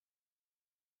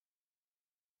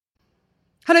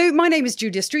Hello, my name is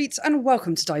Julia Streets and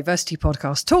welcome to Diversity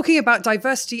Podcast, talking about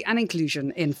diversity and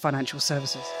inclusion in financial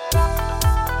services.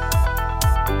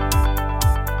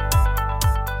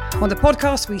 On the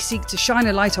podcast, we seek to shine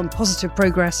a light on positive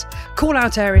progress, call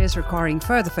out areas requiring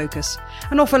further focus,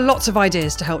 and offer lots of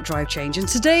ideas to help drive change. And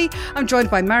today, I'm joined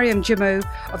by Mariam Jimoh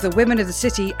of the Women of the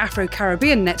City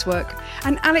Afro-Caribbean Network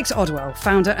and Alex Odwell,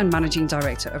 founder and managing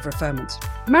director of Referment.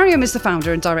 Mariam is the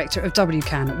founder and director of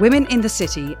WCAN, Women in the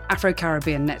City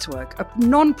Afro-Caribbean Network, a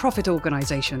non-profit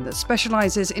organisation that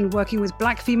specialises in working with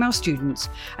Black female students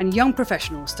and young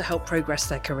professionals to help progress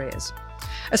their careers.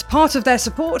 As part of their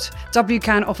support,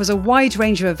 WCAN offers a wide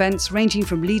range of events ranging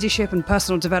from leadership and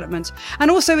personal development and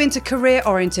also into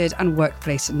career-oriented and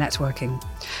workplace networking.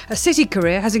 A City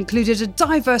career has included a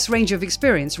diverse range of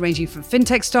experience ranging from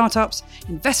fintech startups,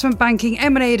 investment banking,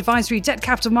 M&A advisory, debt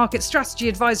capital markets, strategy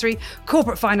advisory,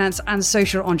 corporate finance and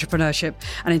social entrepreneurship.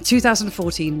 And in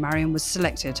 2014, Mariam was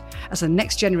selected as a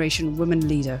next generation women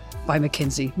leader by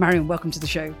McKinsey. Mariam, welcome to the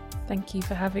show. Thank you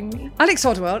for having me. Alex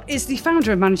Odwell is the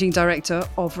founder and managing director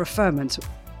of Referment.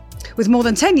 With more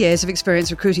than 10 years of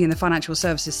experience recruiting in the financial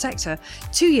services sector,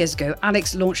 2 years ago,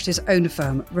 Alex launched his own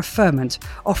firm, Referment,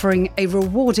 offering a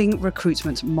rewarding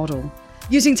recruitment model.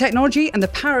 Using technology and the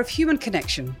power of human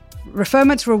connection,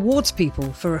 Referment rewards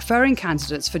people for referring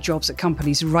candidates for jobs at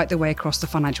companies right the way across the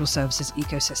financial services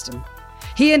ecosystem.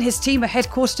 He and his team are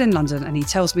headquartered in London and he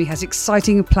tells me has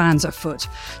exciting plans afoot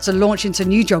to launch into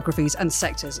new geographies and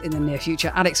sectors in the near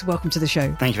future. Alex, welcome to the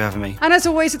show. Thank you for having me. And as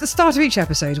always, at the start of each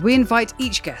episode, we invite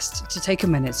each guest to take a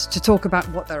minute to talk about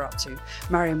what they're up to.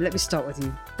 Mariam, let me start with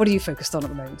you. What are you focused on at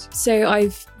the moment? So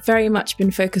I've very much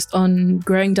been focused on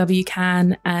growing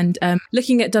WCAN and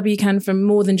looking at WCAN from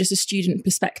more than just a student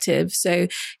perspective. So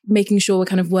making sure we're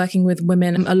kind of working with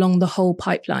women along the whole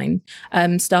pipeline,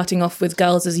 starting off with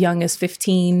girls as young as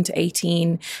 15 to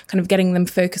 18, kind of getting them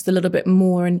focused a little bit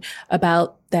more and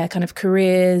about their kind of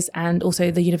careers and also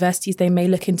the universities they may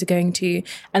look into going to,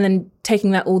 and then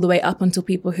taking that all the way up until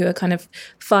people who are kind of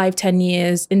 5-10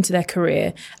 years into their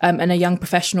career and are young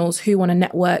professionals who want a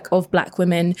network of Black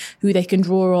women who they can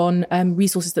draw on,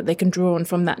 resources that they can draw on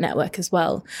from that network as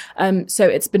well. So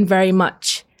it's been very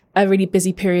much a really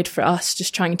busy period for us,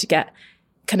 just trying to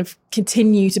kind of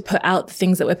continue to put out the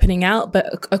things that we're putting out,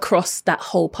 but across that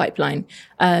whole pipeline.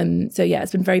 So yeah,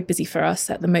 it's been very busy for us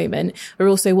at the moment. We're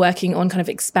also working on kind of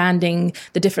expanding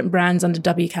the different brands under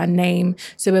WCAN name.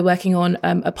 So we're working on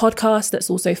a podcast that's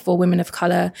also for women of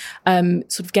colour,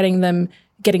 sort of getting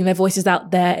their voices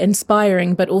out there,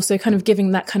 inspiring, but also kind of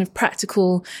giving that kind of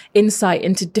practical insight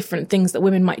into different things that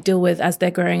women might deal with as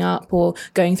they're growing up or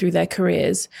going through their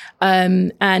careers.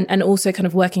 And also kind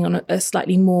of working on a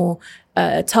slightly more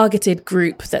targeted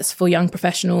group that's for young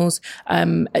professionals,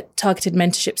 a targeted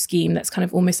mentorship scheme that's kind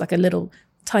of almost like a little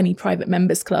tiny private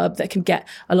members club that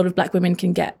a lot of Black women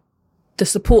can get the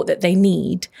support that they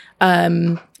need,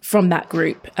 from that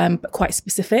group, but quite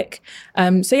specific.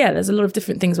 So yeah, there's a lot of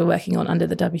different things we're working on under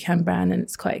the WCAN brand, and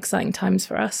it's quite exciting times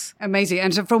for us. Amazing.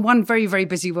 And so from one very, very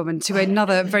busy woman to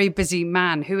another very busy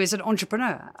man who is an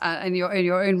entrepreneur in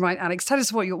your own right. Alex, tell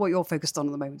us what you're focused on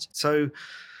at the moment. So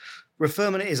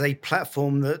Referment is a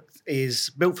platform that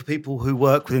is built for people who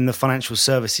work within the financial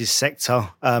services sector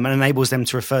and enables them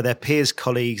to refer their peers,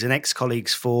 colleagues and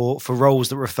ex-colleagues for roles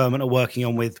that Referment are working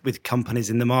on with companies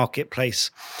in the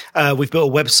marketplace. We've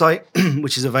built a website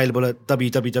which is available at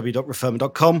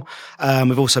www.referment.com.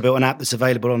 We've also built an app that's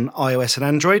available on iOS and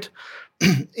Android.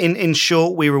 In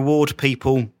short, we reward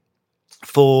people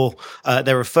for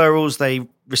their referrals. They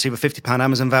receive a £50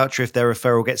 Amazon voucher if their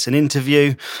referral gets an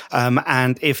interview.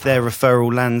 And if their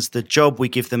referral lands the job, we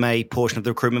give them a portion of the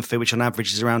recruitment fee, which on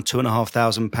average is around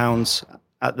 £2,500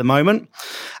 at the moment.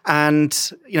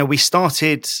 And, we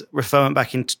started Referment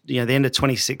back in, the end of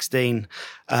 2016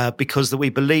 because that we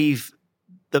believe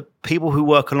that people who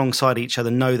work alongside each other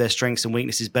know their strengths and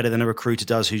weaknesses better than a recruiter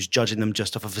does who's judging them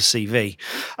just off of a CV.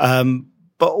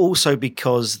 But also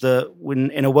because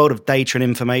when in a world of data and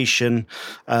information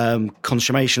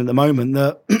consummation at the moment,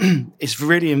 that it's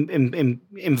really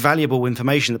invaluable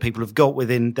information that people have got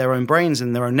within their own brains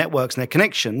and their own networks and their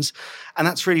connections, and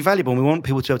that's really valuable. And we want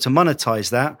people to be able to monetize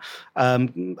that,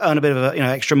 earn a bit of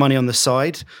extra money on the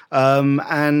side,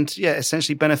 and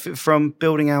essentially benefit from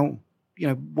building out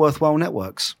worthwhile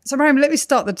networks. So Mariam, let me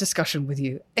start the discussion with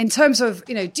you. In terms of,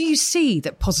 do you see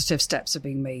that positive steps are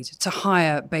being made to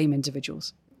hire BAME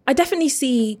individuals? I definitely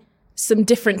see some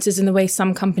differences in the way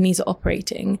some companies are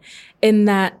operating, in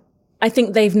that I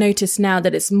think they've noticed now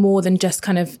that it's more than just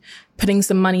kind of putting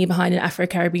some money behind an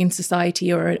Afro-Caribbean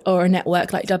society or a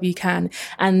network like WCAN.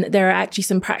 And there are actually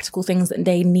some practical things that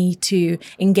they need to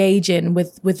engage in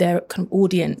with their kind of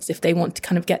audience if they want to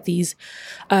kind of get these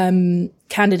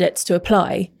candidates to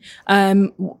apply.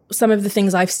 Some of the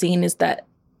things I've seen is that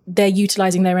they're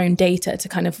utilizing their own data to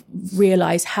kind of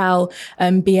realize how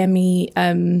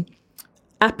BME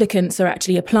applicants are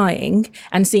actually applying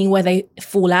and seeing where they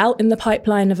fall out in the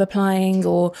pipeline of applying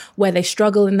or where they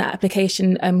struggle in the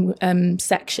application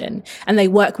section. And they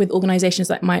work with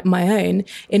organizations like my own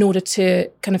in order to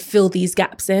kind of fill these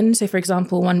gaps in. So for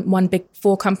example, one Big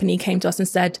Four company came to us and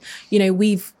said,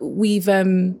 we've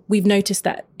noticed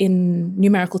that in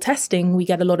numerical testing, we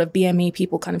get a lot of BME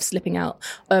people kind of slipping out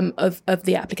of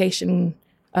the application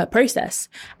process.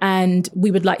 And we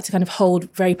would like to kind of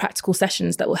hold very practical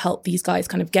sessions that will help these guys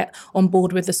kind of get on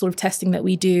board with the sort of testing that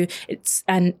we do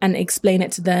and explain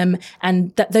it to them.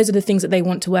 And those are the things that they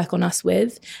want to work on us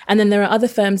with. And then there are other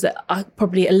firms that are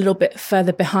probably a little bit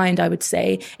further behind, I would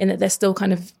say, in that they're still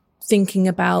kind of thinking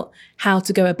about how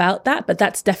to go about that. But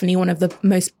that's definitely one of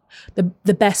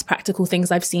the best practical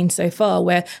things I've seen so far,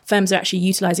 where firms are actually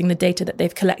utilizing the data that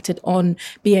they've collected on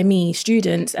BME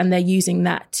students, and they're using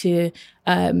that to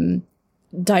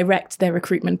direct their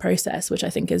recruitment process, which I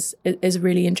think is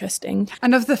really interesting.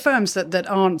 And of the firms that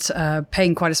aren't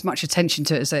paying quite as much attention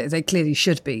to it as they clearly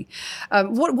should be,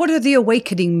 what are the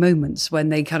awakening moments when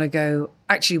they kind of go,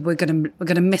 actually, we're going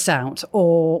to miss out,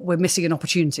 or we're missing an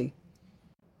opportunity?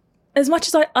 As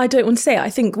much as I don't want to say it, I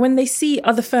think when they see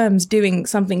other firms doing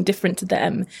something different to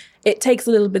them, it takes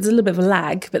a little bit of a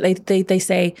lag, but they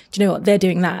say, do you know what, they're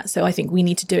doing that, so I think we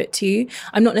need to do it too.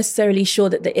 I'm not necessarily sure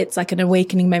that it's like an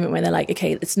awakening moment where they're like,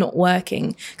 okay, it's not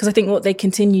working. Because I think what they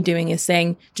continue doing is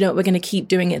saying, do you know what, we're going to keep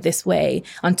doing it this way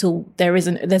until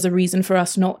there's a reason for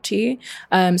us not to.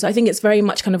 So I think it's very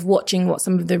much kind of watching what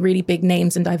some of the really big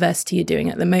names in diversity are doing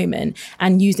at the moment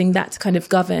and using that to kind of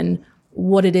govern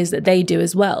what it is that they do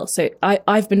as well. So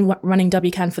I've been running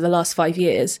WCAN for the last 5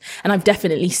 years, and I've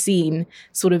definitely seen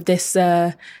sort of this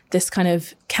kind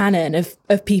of canon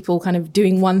of people kind of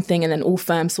doing one thing and then all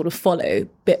firms sort of follow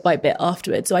bit by bit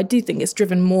afterwards. So I do think it's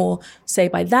driven more, say,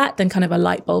 by that than kind of a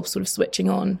light bulb sort of switching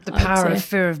on. The power of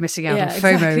fear of missing out on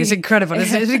FOMO exactly. is incredible,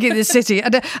 isn't it? In the city.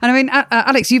 And I mean,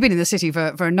 Alex, you've been in the city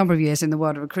for a number of years in the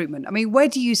world of recruitment. I mean, where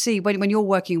do you see, when you're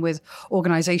working with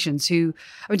organisations do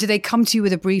they come to you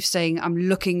with a brief saying, I'm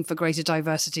looking for greater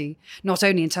diversity, not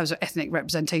only in terms of ethnic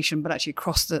representation, but actually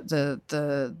across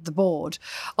the board?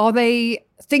 Are they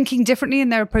thinking differently in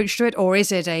their approach to it, or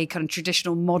is it a kind of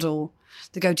traditional model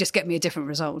to go, just get me a different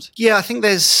result? Yeah, I think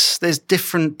there's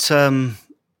different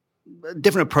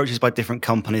approaches by different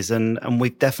companies, and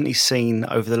we've definitely seen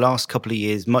over the last couple of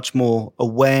years much more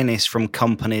awareness from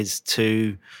companies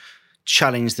to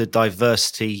challenge the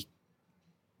diversity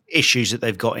issues that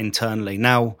they've got internally.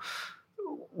 Now,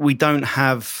 we don't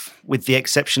have, with the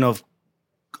exception of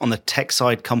on the tech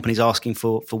side, companies asking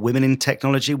for women in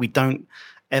technology, we don't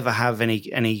ever have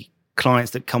any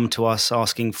clients that come to us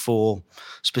asking for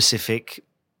specific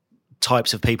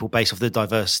types of people based off the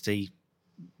diversity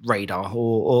radar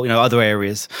or other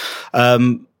areas. I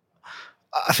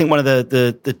think one of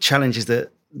the challenges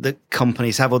that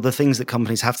companies have, or the things that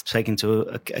companies have to take into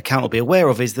account or be aware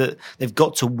of, is that they've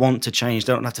got to want to change.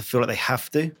 They don't have to feel like they have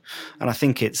to. And I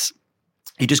think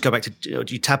you just go back to,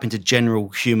 you tap into general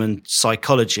human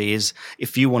psychology, is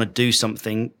if you want to do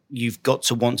something, you've got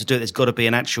to want to do it. There's got to be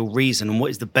an actual reason. And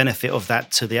what is the benefit of that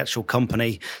to the actual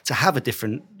company to have a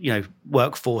different,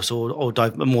 workforce or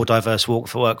a more diverse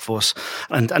workforce?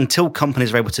 And until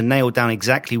companies are able to nail down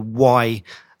exactly why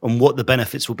and what the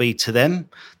benefits will be to them,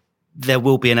 there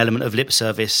will be an element of lip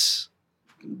service,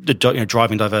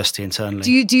 driving diversity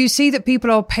internally. Do you see that people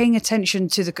are paying attention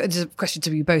to this is a question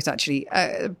to you both actually,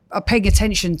 are paying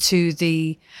attention to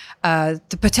the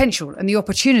potential and the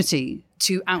opportunity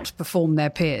to outperform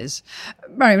their peers?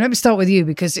 Mariam, let me start with you,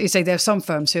 because you say there are some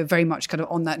firms who are very much kind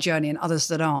of on that journey and others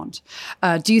that aren't.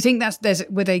 Do you think there's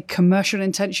with a commercial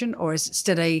intention, or is it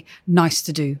still a nice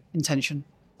to do intention?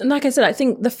 Like I said, I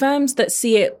think the firms that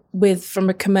see it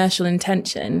from a commercial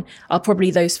intention are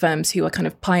probably those firms who are kind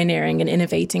of pioneering and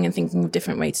innovating and thinking of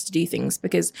different ways to do things,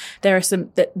 because there's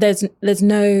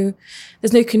no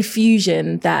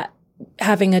confusion that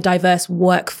having a diverse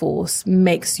workforce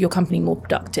makes your company more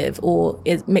productive, or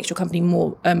it makes your company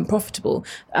more profitable.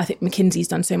 I think McKinsey's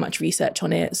done so much research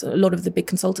on it. So a lot of the big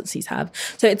consultancies have.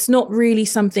 So it's not really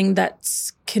something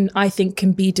that's I think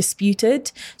can be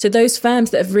disputed. So those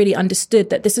firms that have really understood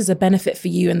that this is a benefit for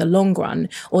you in the long run,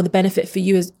 or the benefit for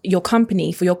you as your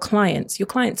company, for your clients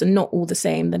are not all the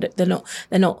same. They're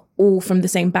not all from the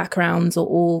same backgrounds or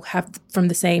all have from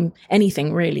the same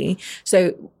anything really.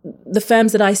 So the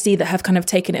firms that I see that have kind of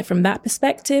taken it from that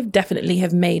perspective definitely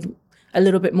have made a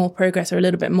little bit more progress, or a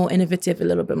little bit more innovative, a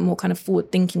little bit more kind of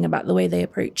forward thinking about the way they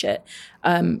approach it.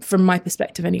 From my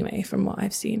perspective anyway, from what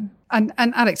I've seen. And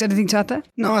Alex, anything to add there?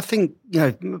 No, I think,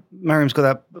 Mariam's got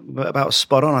that about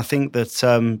spot on. I think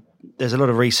that there's a lot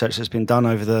of research that's been done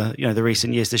over the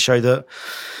recent years to show that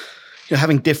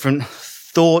having different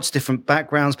thoughts, different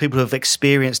backgrounds, people who have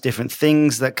experienced different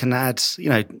things that can add,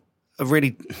 a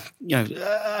really,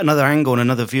 another angle and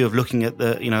another view of looking at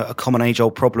a common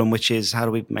age-old problem, which is how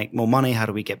do we make more money? How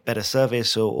do we get better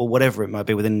service, or whatever it might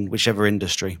be within whichever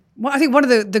industry? Well, I think one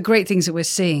of the great things that we're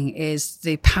seeing is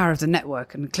the power of the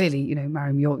network, and clearly,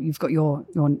 Mariam, you've got your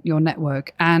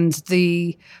network and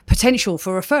the potential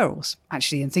for referrals.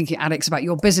 Actually, and thinking, Alex, about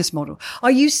your business model,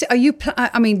 do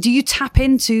you tap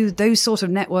into those sort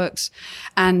of networks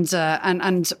and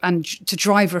to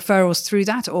drive referrals through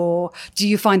that, or do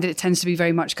you find that it tends to be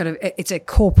very much kind of, it's a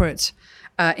corporate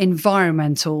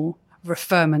environmental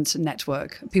referment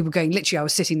network, people going, literally, I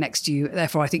was sitting next to you,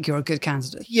 therefore I think you're a good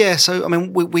candidate? Yeah, so I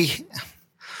mean, we've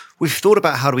thought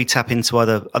about how do we tap into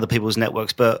other people's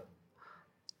networks, but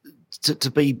to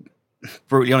be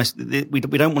brutally honest, we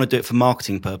don't want to do it for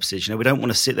marketing purposes. We don't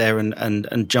want to sit there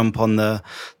and jump on the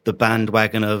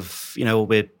bandwagon of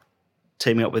we're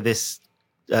teaming up with this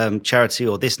charity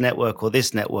or this network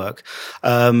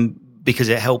because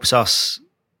it helps us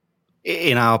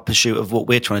in our pursuit of what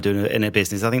we're trying to do in a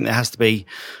business. I think there has to be,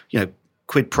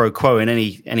 quid pro quo in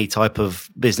any type of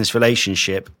business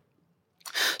relationship.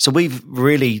 So we've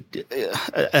really,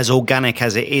 as organic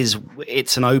as it is,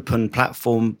 it's an open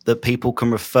platform that people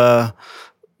can refer,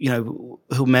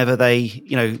 whomever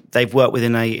they've worked with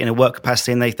in a work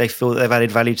capacity, and they feel that they've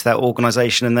added value to that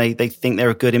organisation, and they think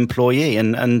they're a good employee.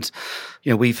 And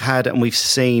we've had and we've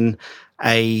seen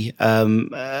a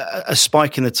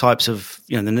spike in the types of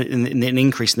an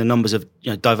increase in the numbers of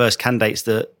diverse candidates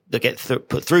that get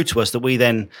put through to us, that we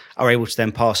then are able to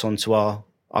then pass on to our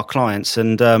clients.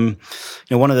 And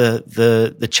one of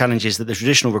the challenges that the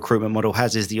traditional recruitment model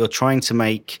has is that you're trying to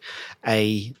make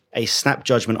a snap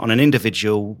judgment on an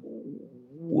individual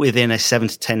within a 7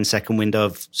 to 10 second window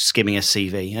of skimming a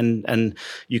CV. And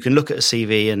you can look at a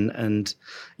CV and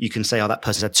you can say, oh, that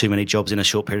person's had too many jobs in a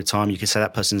short period of time. You can say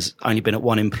that person's only been at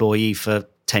one employee for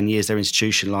 10 years, they're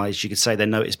institutionalized. You could say their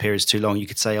notice period is too long. You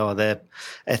could say, oh, their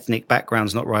ethnic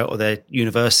background's not right, or their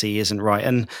university isn't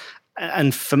right.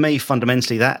 And for me,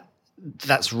 fundamentally,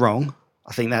 that's wrong.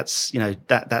 I think that's,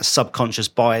 that subconscious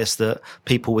bias that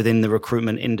people within the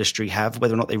recruitment industry have,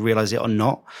 whether or not they realize it or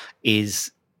not,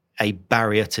 is a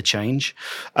barrier to change.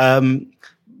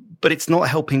 But it's not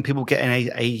helping people get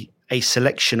a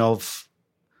selection of,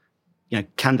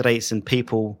 candidates and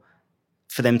people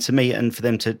for them to meet and for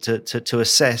them to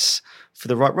assess for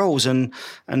the right roles. And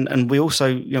we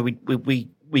also,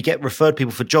 we get referred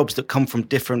people for jobs that come from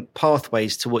different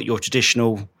pathways to what your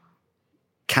traditional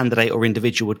candidate or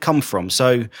individual would come from.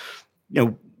 So,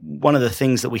 one of the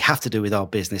things that we have to do with our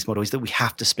business model is that we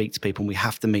have to speak to people and we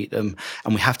have to meet them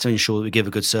and we have to ensure that we give a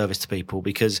good service to people.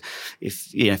 Because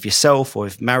if yourself or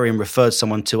if Mariam referred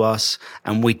someone to us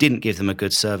and we didn't give them a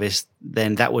good service,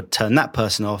 then that would turn that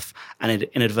person off and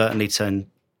it inadvertently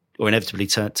inevitably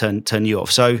turn you off.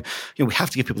 So, we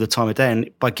have to give people the time of day, and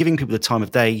by giving people the time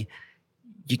of day,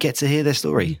 you get to hear their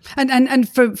story. And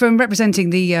from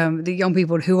representing the young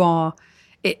people who are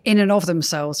in and of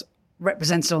themselves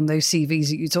represented on those CVs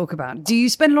that you talk about, do you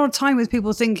spend a lot of time with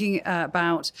people thinking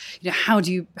about how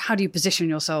do you position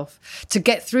yourself to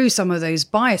get through some of those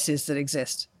biases that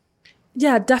exist?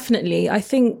 Yeah, definitely. I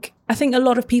think a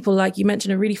lot of people, like you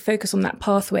mentioned, are really focused on that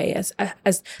pathway as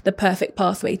the perfect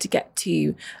pathway to get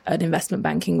to an investment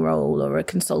banking role or a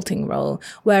consulting role,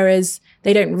 whereas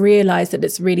they don't realize that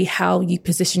it's really how you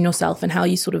position yourself and how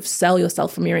you sort of sell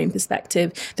yourself from your own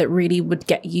perspective that really would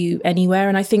get you anywhere.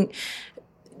 And I think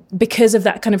because of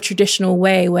that kind of traditional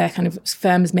way where kind of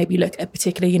firms maybe look at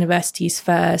particular universities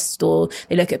first, or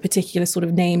they look at particular sort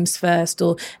of names first,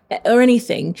 or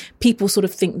anything, people sort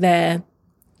of think they're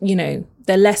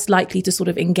less likely to sort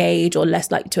of engage or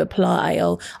less likely to apply,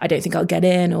 or I don't think I'll get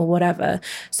in or whatever.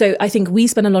 So I think we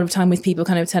spend a lot of time with people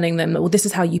kind of telling them, well, this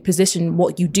is how you position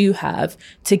what you do have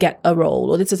to get a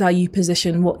role, or this is how you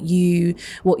position what you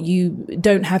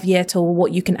don't have yet, or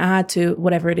what you can add to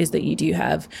whatever it is that you do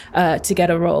have to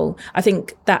get a role. I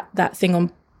think that thing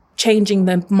on changing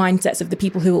the mindsets of the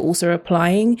people who are also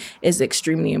applying is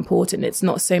extremely important. It's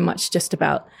not so much just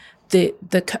about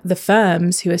the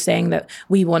firms who are saying that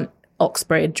we want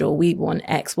Oxbridge or we want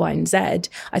X, Y, and Z.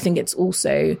 I think it's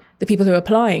also the people who are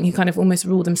applying who kind of almost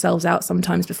rule themselves out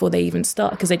sometimes before they even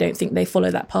start because they don't think they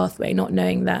follow that pathway, not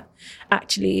knowing that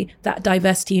actually that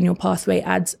diversity in your pathway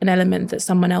adds an element that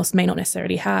someone else may not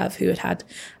necessarily have who had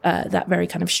that very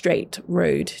kind of straight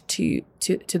road to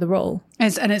the role.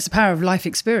 And it's the power of life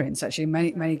experience, actually, in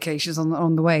many cases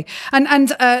on the way. And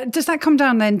does that come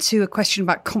down then to a question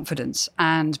about confidence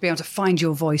and being able to find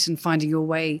your voice and finding your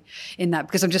way in that?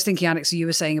 Because I'm just thinking, Alex, you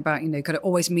were saying about, kind of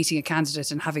always meeting a candidate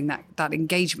and having that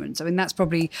engagement. I mean, that's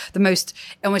probably the most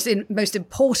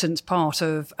important part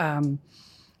of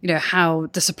how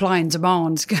the supply and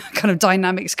demand kind of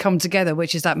dynamics come together,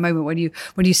 which is that moment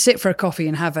when you sit for a coffee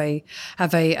and have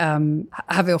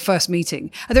your first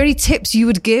meeting. Are there any tips you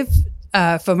would give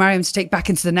for Mariam to take back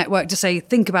into the network to say,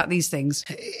 think about these things?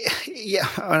 Yeah,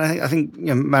 I think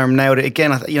Mariam nailed it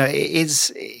again. It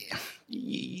is,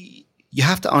 you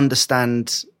have to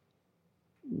understand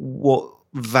what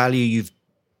value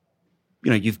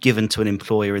you've given to an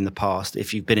employer in the past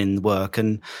if you've been in work,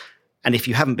 and if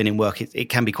you haven't been in work, it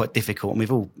can be quite difficult. And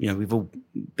we've all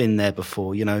been there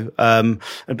before, but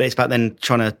it's about then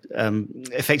trying to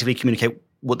effectively communicate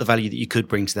what the value that you could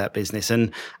bring to that business.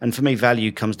 And for me,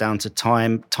 value comes down to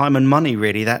time and money,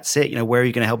 really. That's it. Where are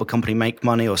you going to help a company make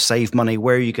money or save money?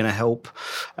 Where are you going to help,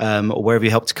 or where have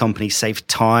you helped a company save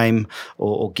time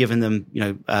or given them,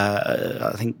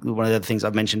 I think one of the other things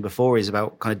I've mentioned before is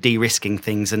about kind of de-risking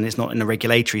things. And it's not in a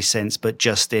regulatory sense, but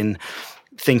just in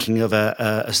thinking of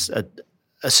a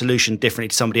solution differently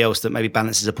to somebody else that maybe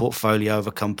balances a portfolio of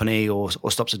a company or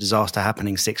stops a disaster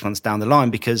happening 6 months down the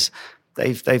line because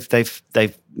they've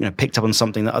picked up on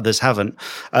something that others haven't.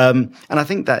 And I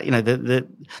think that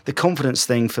the confidence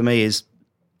thing for me is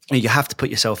you have to put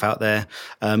yourself out there.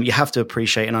 You have to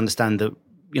appreciate and understand that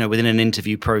within an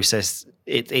interview process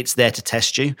it's there to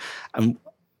test you, and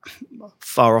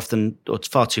far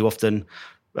too often.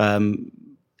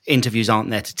 Interviews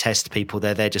aren't there to test people;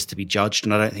 they're there just to be judged,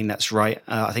 and I don't think that's right.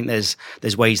 I think there's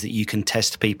ways that you can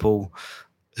test people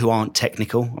who aren't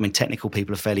technical. I mean, technical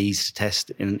people are fairly easy to test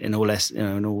in all less,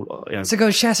 So go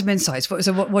share some insights.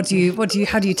 How do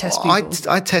you test people?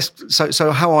 I test.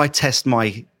 So how I test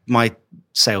my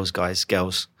sales guys,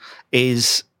 girls,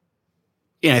 is,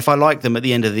 if I like them at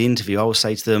the end of the interview, I will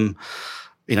say to them,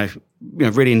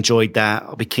 really enjoyed that.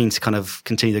 I'll be keen to kind of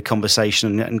continue the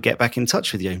conversation and get back in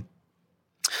touch with you.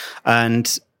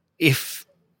 And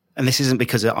this isn't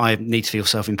because I need to feel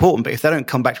self-important, but if they don't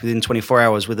come back within 24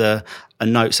 hours with a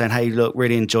note saying, hey, look,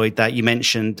 really enjoyed that. You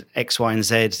mentioned X, Y, and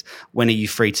Z. When are you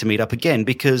free to meet up again?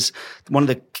 Because one of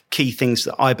the key things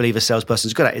that I believe a salesperson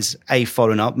is good at is A,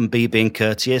 following up, and B, being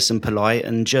courteous and polite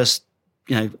and just,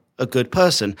 a good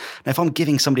person. Now, if I'm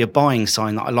giving somebody a buying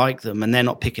sign that I like them and they're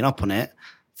not picking up on it,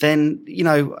 then,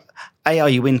 A, are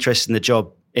you interested in the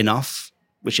job enough?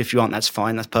 Which if you aren't, that's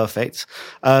fine. That's perfect.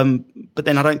 But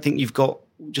then I don't think you've got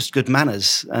just good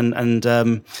manners. And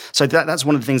so that's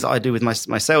one of the things that I do with my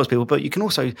salespeople. But you can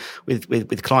also,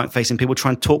 with client-facing people, try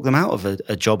and talk them out of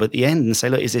a job at the end and say,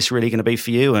 look, is this really going to be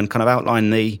for you? And kind of outline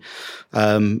the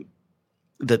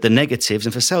negatives.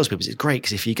 And for salespeople, it's great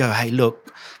because if you go, hey,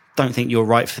 look, don't think you're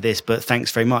right for this, but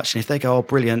thanks very much. And if they go, oh,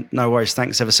 brilliant, no worries,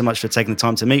 thanks ever so much for taking the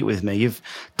time to meet with me, you've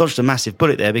dodged a massive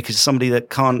bullet there because somebody that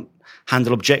can't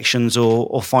handle objections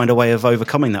or find a way of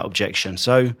overcoming that objection.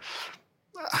 So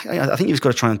I think you've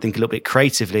got to try and think a little bit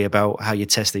creatively about how you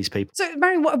test these people. So,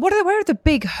 Mariam, where are the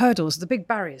big hurdles, the big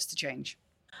barriers to change?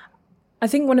 I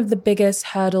think one of the biggest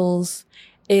hurdles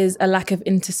is a lack of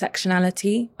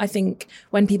intersectionality. I think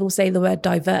when people say the word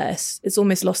diverse, it's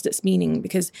almost lost its meaning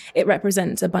because it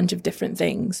represents a bunch of different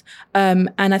things. And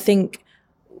I think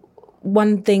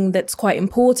one thing that's quite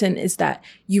important is that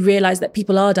you realize that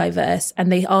people are diverse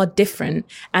and they are different,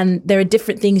 and there are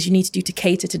different things you need to do to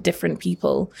cater to different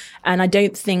people. And I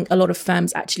don't think a lot of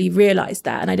firms actually realize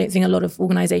that. And I don't think a lot of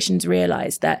organizations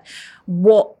realize that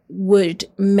what would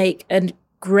make a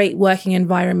great working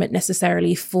environment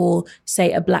necessarily for,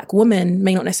 say, a Black woman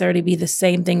may not necessarily be the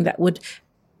same thing that would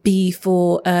be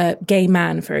for a gay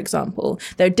man, for example.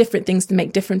 There are different things to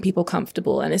make different people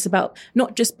comfortable. And it's about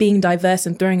not just being diverse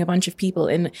and throwing a bunch of people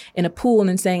in a pool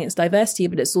and saying it's diversity,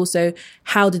 but it's also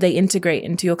how do they integrate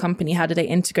into your company? How do they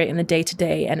integrate in the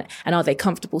day-to-day? And are they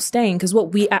comfortable staying? Because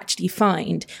what we actually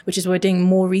find, which is what we're doing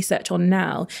more research on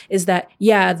now, is that,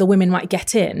 yeah, the women might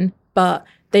get in, but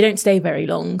they don't stay very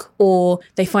long, or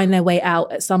they find their way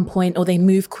out at some point, or they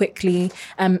move quickly.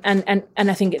 And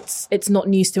I think it's not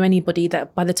news to anybody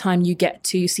that by the time you get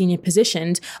to senior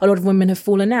positions, a lot of women have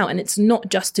fallen out. And it's not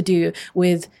just to do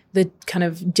with the kind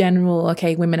of general,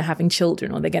 okay, women are having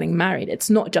children or they're getting married. It's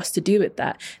not just to do with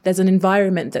that. There's an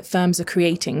environment that firms are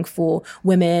creating for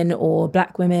women or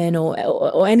black women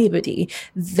or anybody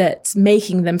that's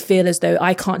making them feel as though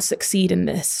I can't succeed in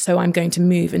this, so I'm going to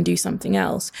move and do something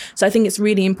else. So I think it's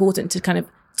really important to kind of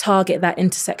target that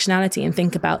intersectionality and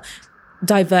think about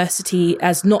diversity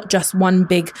as not just one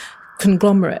big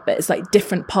conglomerate, but it's like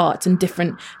different parts and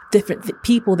different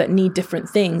people that need different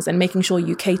things, and making sure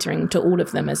you're catering to all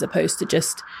of them, as opposed to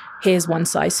just here's one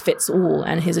size fits all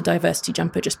and here's a diversity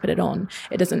jumper, just put it on.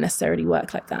 It doesn't necessarily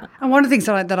work like that. And one of the things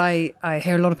that I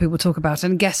hear a lot of people talk about,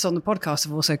 and guests on the podcast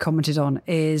have also commented on,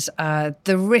 is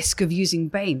the risk of using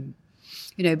BAME.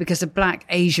 Because the Black,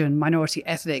 Asian, minority,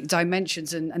 ethnic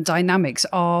dimensions and dynamics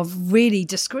are really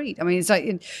discrete. I mean, it's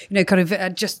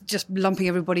like, just lumping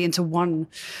everybody into one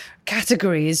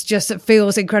category is just, it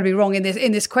feels incredibly wrong in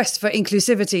this quest for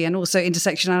inclusivity and also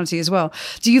intersectionality as well.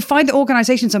 Do you find that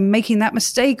organizations are making that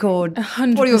mistake, or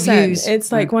 100%. What are your views?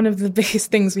 It's like one of the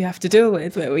biggest things we have to deal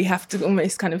with, where we have to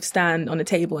almost kind of stand on a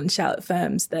table and shout at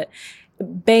firms that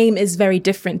BAME is very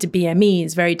different to BME,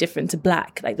 is very different to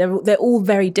Black. Like they're all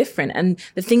very different, and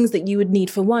the things that you would need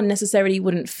for one necessarily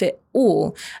wouldn't fit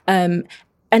all. And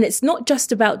it's not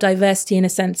just about diversity in a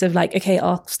sense of like, okay,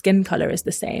 our skin color is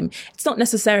the same. It's not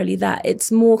necessarily that.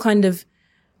 It's more kind of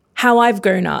how I've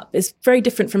grown up is very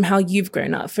different from how you've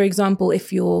grown up. For example,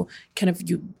 if you're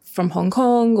from Hong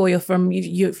Kong, or you're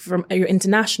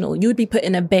international, you would be put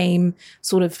in a BAME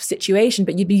sort of situation,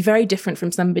 but you'd be very different from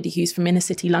somebody who's from inner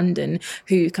city London,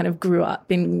 who kind of grew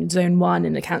up in zone 1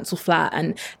 in a council flat.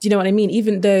 And do you know what I mean?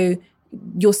 Even though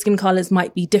your skin colors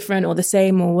might be different or the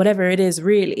same or whatever it is,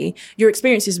 really, your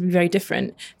experiences will be very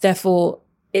different. Therefore,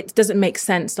 it doesn't make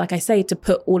sense, like I say, to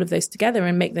put all of those together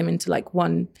and make them into like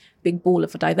one big ball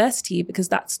of diversity, because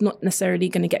that's not necessarily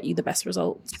going to get you the best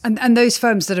results. And those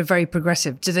firms that are very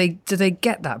progressive, do they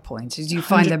get that point? Do you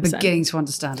find 100%. They're beginning to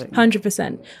understand it?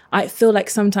 100%. I feel like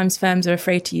sometimes firms are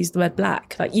afraid to use the word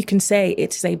Black. Like you can say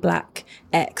it's a Black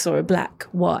X or a Black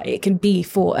Y. It can be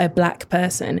for a Black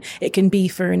person. It can be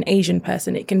for an Asian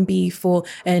person. It can be for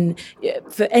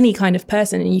any kind of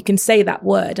person. And you can say that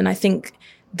word. And I think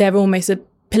they're almost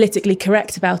politically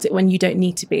correct about it when you don't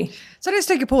need to be. So let's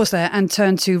take a pause there and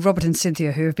turn to Robert and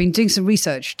Cynthia, who have been doing some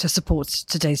research to support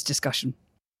today's discussion.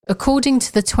 According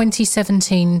to the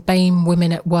 2017 BAME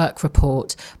Women at Work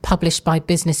report published by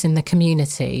Business in the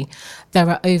Community, there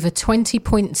are over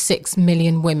 20.6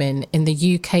 million women in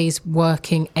the UK's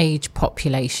working age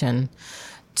population.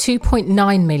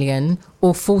 2.9 million,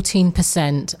 or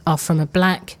 14%, are from a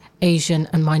Black, Asian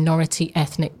and minority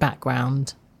ethnic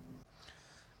background.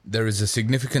 There is a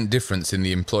significant difference in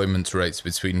the employment rates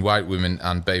between white women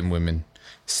and BAME women.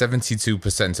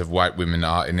 72% of white women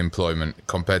are in employment,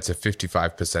 compared to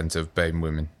 55% of BAME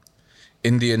women.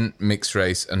 Indian, mixed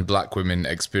race and Black women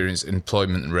experience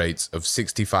employment rates of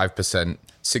 65%,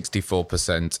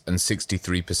 64% and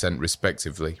 63%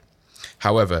 respectively.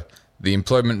 However, the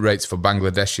employment rates for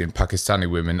Bangladeshi and Pakistani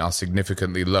women are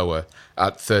significantly lower,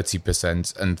 at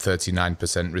 30% and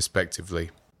 39% respectively.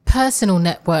 Personal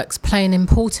networks play an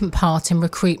important part in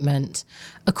recruitment.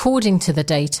 According to the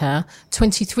data,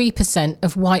 23%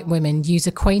 of white women use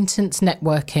acquaintance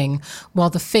networking, while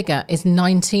the figure is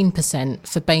 19%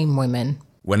 for BAME women.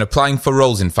 When applying for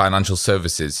roles in financial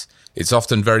services, it's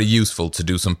often very useful to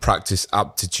do some practice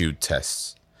aptitude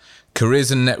tests.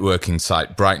 Careers and networking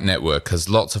site Bright Network has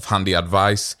lots of handy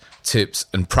advice, tips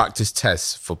and practice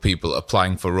tests for people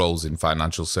applying for roles in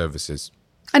financial services.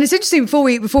 And it's interesting,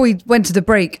 before we went to the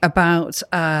break, about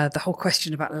the whole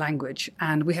question about language.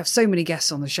 And we have so many guests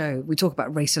on the show. We talk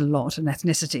about race a lot and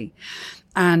ethnicity.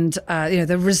 And,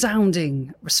 the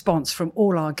resounding response from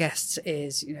all our guests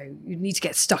is, you need to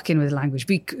get stuck in with language.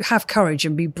 Have courage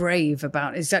and be brave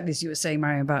about, exactly as you were saying,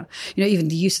 Mariam, about, even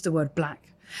the use of the word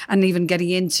Black. And even getting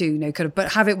into,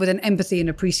 but have it with an empathy and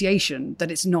appreciation that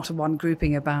it's not one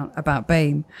grouping about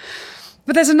BAME.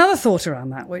 But there's another thought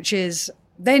around that, which is,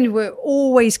 then we're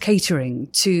always catering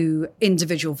to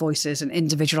individual voices and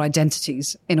individual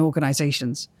identities in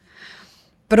organizations.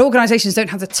 But organizations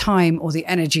don't have the time or the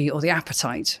energy or the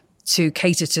appetite to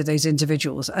cater to those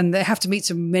individuals. And they have to meet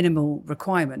some minimal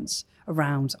requirements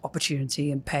around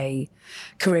opportunity and pay,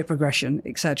 career progression,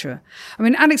 etc. I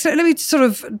mean, Alex, let me sort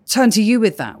of turn to you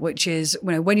with that, which is,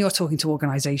 when you're talking to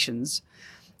organizations,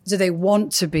 do they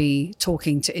want to be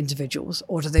talking to individuals,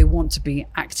 or do they want to be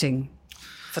acting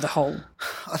for the whole?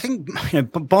 I think,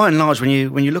 by and large, when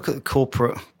you look at the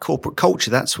corporate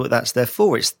culture, that's what that's there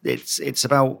for. It's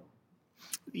about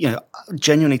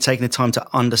genuinely taking the time to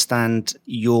understand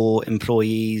your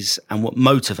employees and what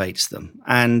motivates them.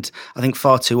 And I think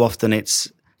far too often it's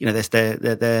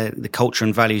the culture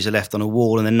and values are left on a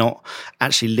wall and they're not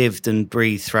actually lived and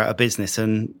breathed throughout a business.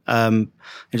 And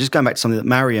just going back to something that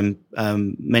Mariam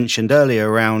mentioned earlier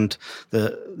around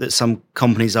that some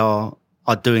companies are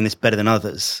doing this better than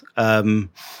others. I'll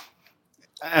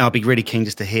be really keen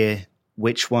just to hear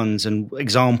which ones and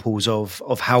examples of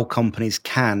how companies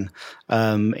can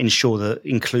ensure that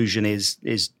inclusion is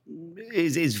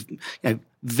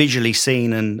visually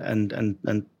seen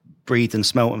and breathed and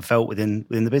smelt and felt within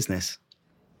the business.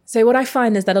 So what I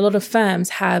find is that a lot of firms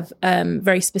have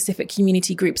very specific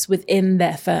community groups within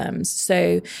their firms.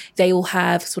 So they will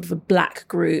have sort of a Black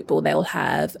group, or they'll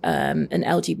have an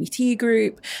LGBT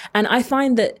group. And I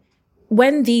find that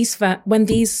when these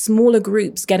smaller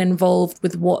groups get involved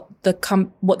with what the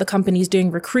company is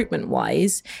doing recruitment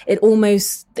wise, it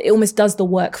almost does the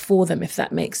work for them, if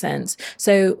that makes sense.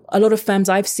 So a lot of firms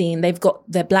I've seen, they've got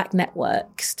their Black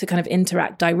networks to kind of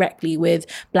interact directly with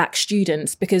Black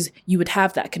students, because you would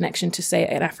have that connection to, say,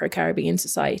 an Afro-Caribbean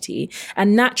society.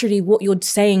 And naturally, what you're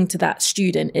saying to that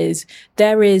student is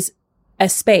there is a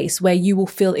space where you will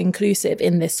feel inclusive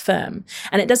in this firm.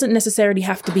 And it doesn't necessarily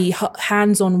have to be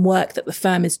hands-on work that the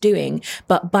firm is doing,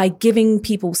 but by giving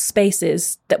people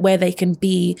spaces where they can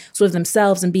be sort of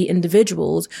themselves and be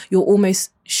individuals, you're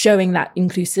almost showing that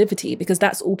inclusivity, because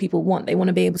that's all people want. They want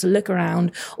to be able to look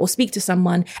around or speak to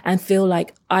someone and feel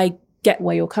like, I get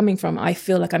where you're coming from. I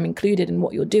feel like I'm included in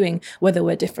what you're doing, whether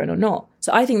we're different or not.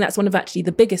 So I think that's one of actually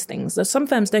the biggest things. So some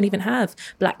firms don't even have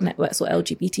Black networks or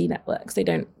LGBT networks. They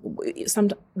don't.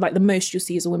 Like the most you'll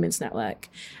see is a women's network.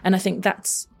 And I think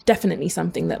that's definitely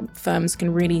something that firms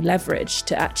can really leverage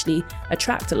to actually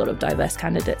attract a lot of diverse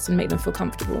candidates and make them feel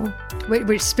comfortable.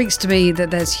 Which speaks to me that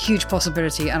there's huge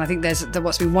possibility, and I think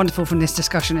what's been wonderful from this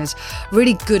discussion is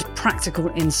really good practical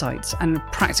insights and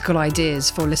practical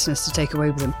ideas for listeners to take away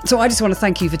with them. So I just want to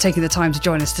thank you for taking the time to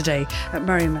join us today.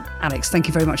 Mariam and Alex, thank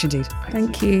you very much indeed.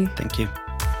 Thank you. Thank you.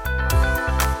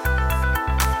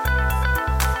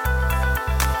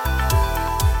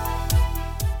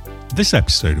 This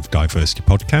episode of Diversity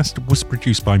Podcast was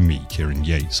produced by me, Kieran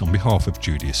Yates, on behalf of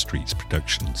Julia Streets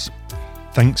Productions.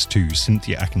 Thanks to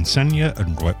Cynthia Akinsanya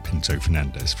and Roy Pinto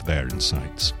Fernandez for their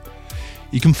insights.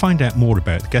 You can find out more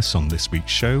about the guests on this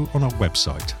week's show on our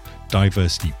website,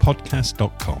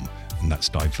 diversitypodcast.com, and that's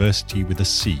diversity with a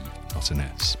C, not an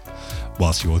S.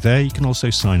 Whilst you're there, you can also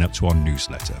sign up to our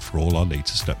newsletter for all our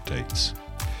latest updates.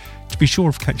 To be sure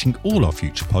of catching all our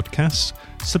future podcasts,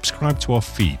 subscribe to our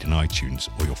feed in iTunes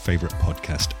or your favourite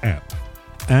podcast app.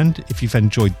 And if you've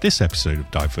enjoyed this episode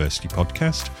of Diversity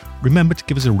Podcast, remember to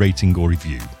give us a rating or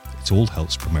review. It all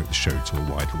helps promote the show to a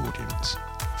wider audience.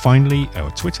 Finally, our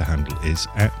Twitter handle is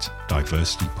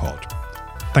 @DiversityPod.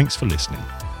 Thanks for listening.